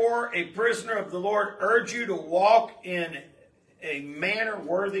 therefore, a prisoner of the Lord, urge you to walk in a manner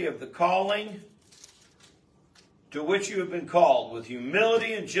worthy of the calling to which you have been called, with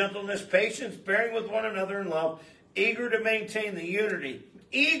humility and gentleness, patience, bearing with one another in love, eager to maintain the unity.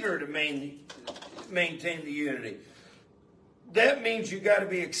 Eager to maintain the unity. That means you got to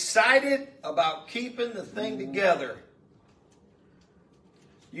be excited about keeping the thing together.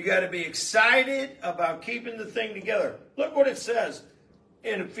 You got to be excited about keeping the thing together. Look what it says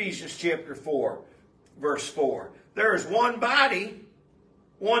in Ephesians chapter 4, verse 4. There is one body,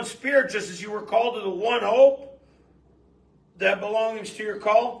 one spirit, just as you were called to the one hope that belongs to your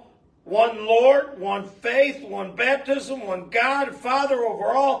call. One Lord, one faith, one baptism, one God, Father over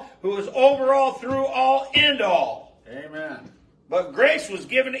all, who is over all, through all, and all. Amen. But grace was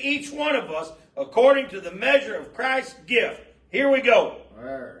given to each one of us according to the measure of Christ's gift. Here we go.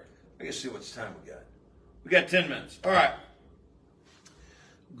 Where? Let's see what time we got. We got 10 minutes. All right.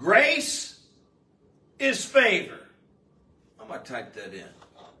 Grace is favor. I'm going to type that in.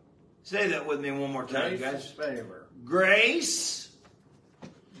 Say that with me one more time, Grace guys. is favor. Grace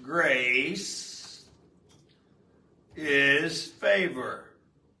is favor.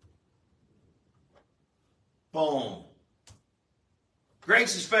 Boom.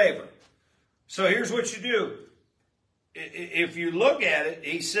 Grace is favor. So here's what you do. If you look at it,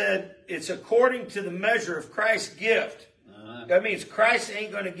 he said it's according to the measure of Christ's gift. That means Christ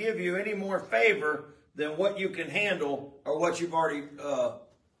ain't going to give you any more favor than what you can handle or what you've already,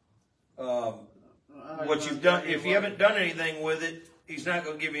 what you've done. If you haven't done anything with it, he's not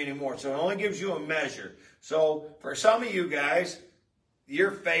going to give you any more. So it only gives you a measure. So for some of you guys,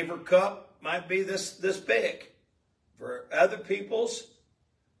 your favor cup might be this big. For other people's,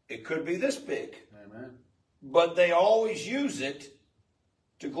 it could be this big. Amen. But they always use it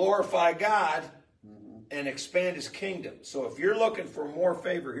to glorify God and expand His kingdom. So if you're looking for more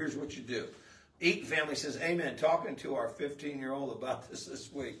favor, here's what you do. Eaton family says, amen. Talking to our 15-year-old about this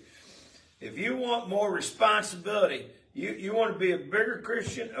week. If you want more responsibility, you want to be a bigger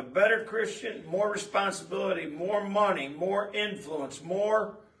Christian, a better Christian, more responsibility, more money, more influence,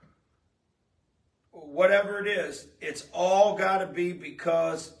 more whatever it is, it's all got to be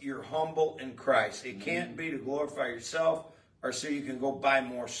because you're humble in Christ. It can't be to glorify yourself or so you can go buy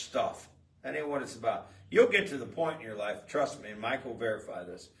more stuff. That ain't what it's about. You'll get to the point in your life, trust me, and Mike will verify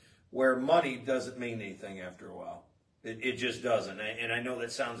this, where money doesn't mean anything after a while. It just doesn't. And I know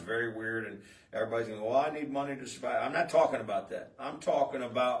that sounds very weird, and everybody's going, well, I need money to survive. I'm not talking about that. I'm talking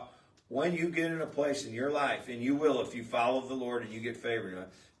about when you get in a place in your life, and you will if you follow the Lord and you get favor,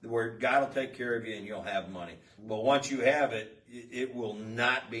 where God will take care of you and you'll have money. But once you have it, it will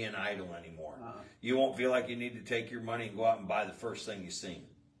not be an idol anymore. You won't feel like you need to take your money and go out and buy the first thing you see.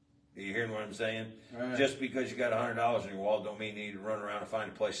 Are you hearing what I'm saying? Right. Just because you got $100 in your wallet don't mean you need to run around and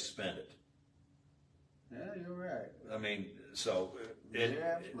find a place to spend it. Yeah, you're right. I mean, so... You're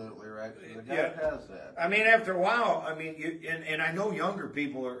absolutely right. The God has that. I mean, after a while, I mean, and I know younger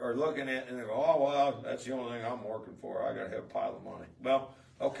people are looking at it and they go, oh, well, that's the only thing I'm working for. I got to have a pile of money. Well,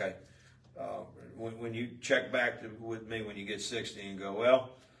 okay. When you check back with me when you get 60 and go,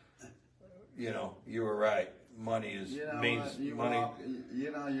 well, you were right. Money means money.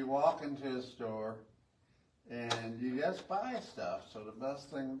 You walk into a store and you just buy stuff. So the best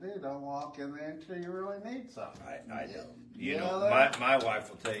thing to do, don't walk in there until you really need something. I know. My wife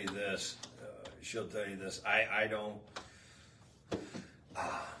will tell you this. She'll tell you this. I don't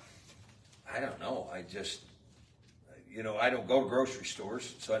know. I just, I don't go to grocery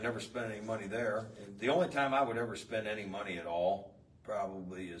stores, so I never spend any money there. And the only time I would ever spend any money at all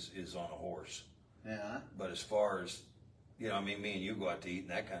probably is on a horse. Yeah. But as far as, me and you go out to eat and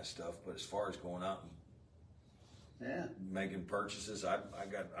that kind of stuff, but as far as going out and making purchases, I'm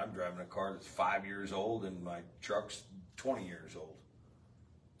driving a car that's 5 years old and my truck's 20 years old.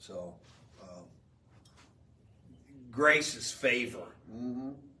 So, grace is favor.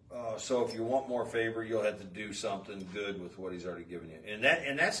 So if you want more favor, you'll have to do something good with what he's already given you.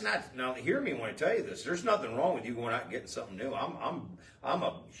 And that's not, now hear me when I tell you this. There's nothing wrong with you going out and getting something new. I'm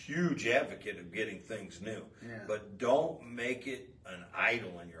a huge advocate of getting things new. Yeah. But don't make it an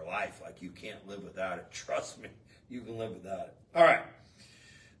idol in your life like you can't live without it. Trust me, you can live without it. All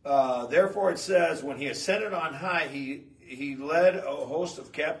right. Therefore it says, when he ascended on high, he led a host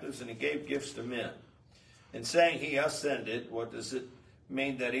of captives and he gave gifts to men. And saying he ascended, what does it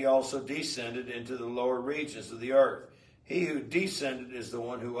mean? That he also descended into the lower regions of the earth. He who descended is the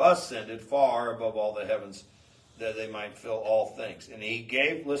one who ascended far above all the heavens, that they might fill all things. And he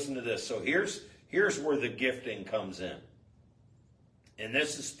gave, listen to this. So here's where the gifting comes in. And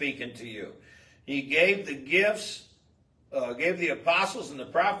this is speaking to you. He gave the gifts, gave the apostles and the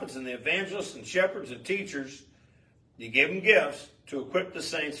prophets and the evangelists and shepherds and teachers. He gave them gifts to equip the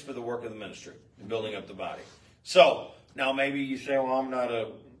saints for the work of the ministry and building up the body. So now maybe you say, well, I'm not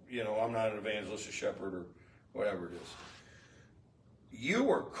an evangelist, a shepherd, or whatever it is. You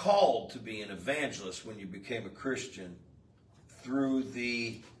were called to be an evangelist when you became a Christian through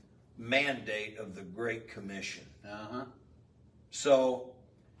the mandate of the Great Commission. Uh-huh. So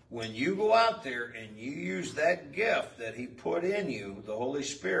when you go out there and you use that gift that he put in you, the Holy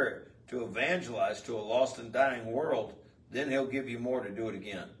Spirit, to evangelize to a lost and dying world, then he'll give you more to do it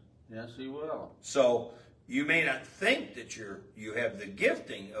again. Yes, he will. So you may not think that you have the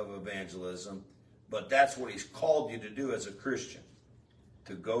gifting of evangelism, but that's what he's called you to do as a Christian.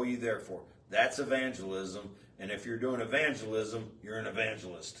 To go ye therefore. That's evangelism. And if you're doing evangelism, you're an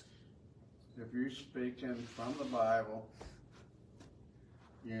evangelist. If you're speaking from the Bible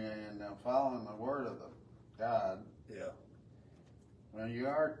and following the word of God, Yeah. well, you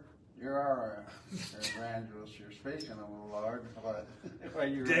are an evangelist. You're speaking of the Lord.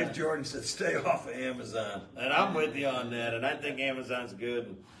 But you're Dave Jordan said, stay off of Amazon. And I'm with you on that. And I think Amazon's good.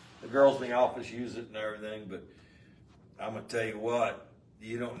 And the girls in the office use it and everything. But I'm going to tell you what,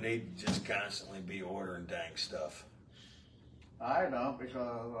 you don't need to just constantly be ordering dang stuff. I don't,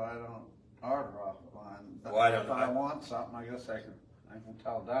 because I don't order off the line. But Well, I don't if know. I want something, I guess I can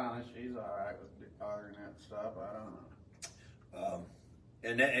tell Donna. She's all right with ordering that stuff. I don't know.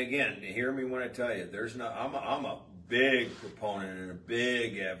 And then, again, hear me when I tell you, I'm a big proponent and a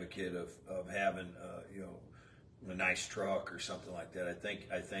big advocate of having a nice truck or something like that.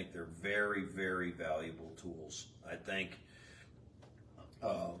 I think they're very, very valuable tools. I think,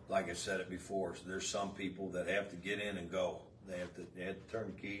 like I said it before, so there's some people that have to get in and go. They have to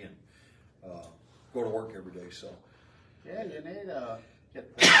turn the key and go to work every day. So Yeah, you need to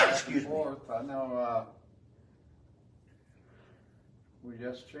get back and forth. I know we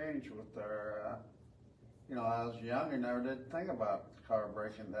just changed with our, I was young and never did think about the car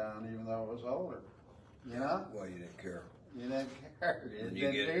breaking down, even though it was older. You know? well, you didn't care. You didn't care. It When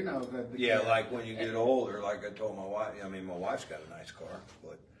you didn't do no good to Yeah, care. like when you get older, like I told my wife, my wife's got a nice car,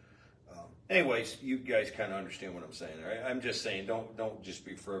 but anyways, you guys kind of understand what I'm saying. Right? I'm just saying, don't just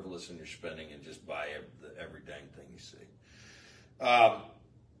be frivolous in your spending and just buy every dang thing you see.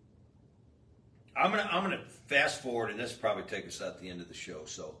 I'm gonna fast forward, and this will probably take us out the end of the show.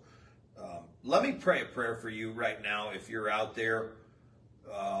 So let me pray a prayer for you right now. If you're out there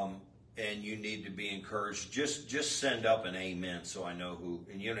and you need to be encouraged, just send up an amen so I know who.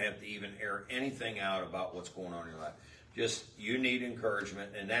 And you don't have to even air anything out about what's going on in your life. Just you need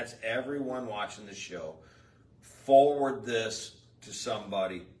encouragement, and that's everyone watching the show. Forward this to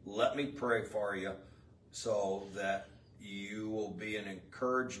somebody. Let me pray for you so that you will be an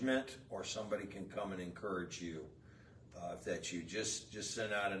encouragement, or somebody can come and encourage you. If that's you, just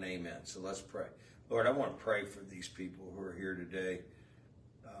send out an amen. So let's pray. Lord, I want to pray for these people who are here today,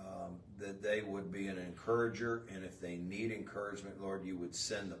 that they would be an encourager, and if they need encouragement, Lord, you would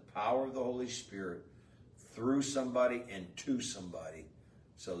send the power of the Holy Spirit through somebody and to somebody,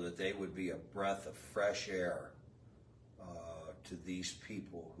 so that they would be a breath of fresh air to these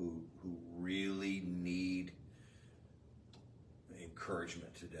people who really need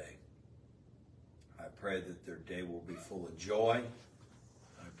encouragement today. I pray that their day will be full of joy.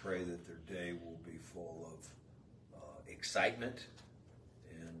 I pray that their day will be full of excitement,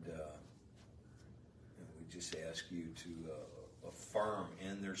 and we just ask you to affirm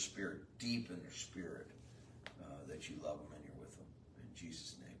in their spirit, deep in their spirit, that you love them and you're with them. In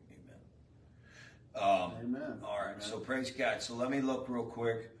Jesus' name, amen. Amen. All right, Amen. so praise God. So let me look real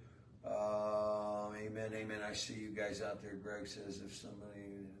quick. Amen, amen. I see you guys out there. Greg says if somebody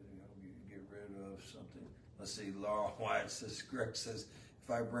you get rid of something. Let's see, Laura Wyatt says, Greg says, if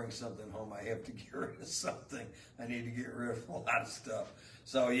I bring something home, I have to get rid of something. I need to get rid of a lot of stuff.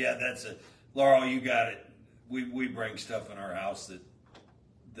 So yeah, that's it. Laurel, you got it. We bring stuff in our house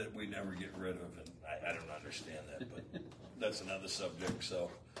that we never get rid of, and I don't understand that, but that's another subject. So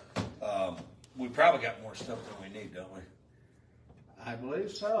we probably got more stuff than we need, don't we? I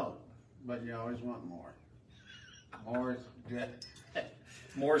believe so, but you always want more. More is good.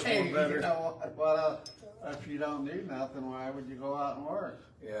 More's more better. You know what? If you don't need nothing, why would you go out and work?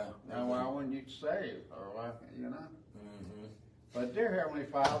 Yeah. And why wouldn't you save? Or why, you know? Mm-hmm. But dear Heavenly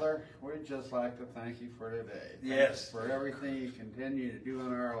Father, we'd just like to thank you for today. Yes. For everything you continue to do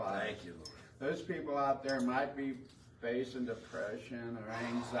in our lives. Thank you, Lord. Those people out there might be facing depression or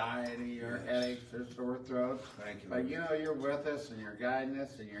anxiety or headaches or sore throats. Thank you, But Lord. you know you're with us and you're guiding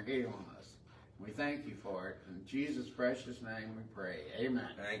us and you're healing us. We thank you for it. In Jesus' precious name we pray. Amen.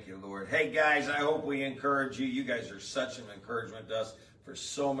 Thank you, Lord. Hey, guys, I hope we encourage you. You guys are such an encouragement to us for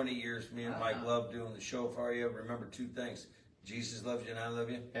so many years. Me and Mike love doing the show for you. Remember 2 things. Jesus loves you and I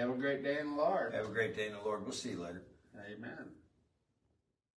love you. Have a great day in the Lord. Have a great day in the Lord. We'll see you later. Amen.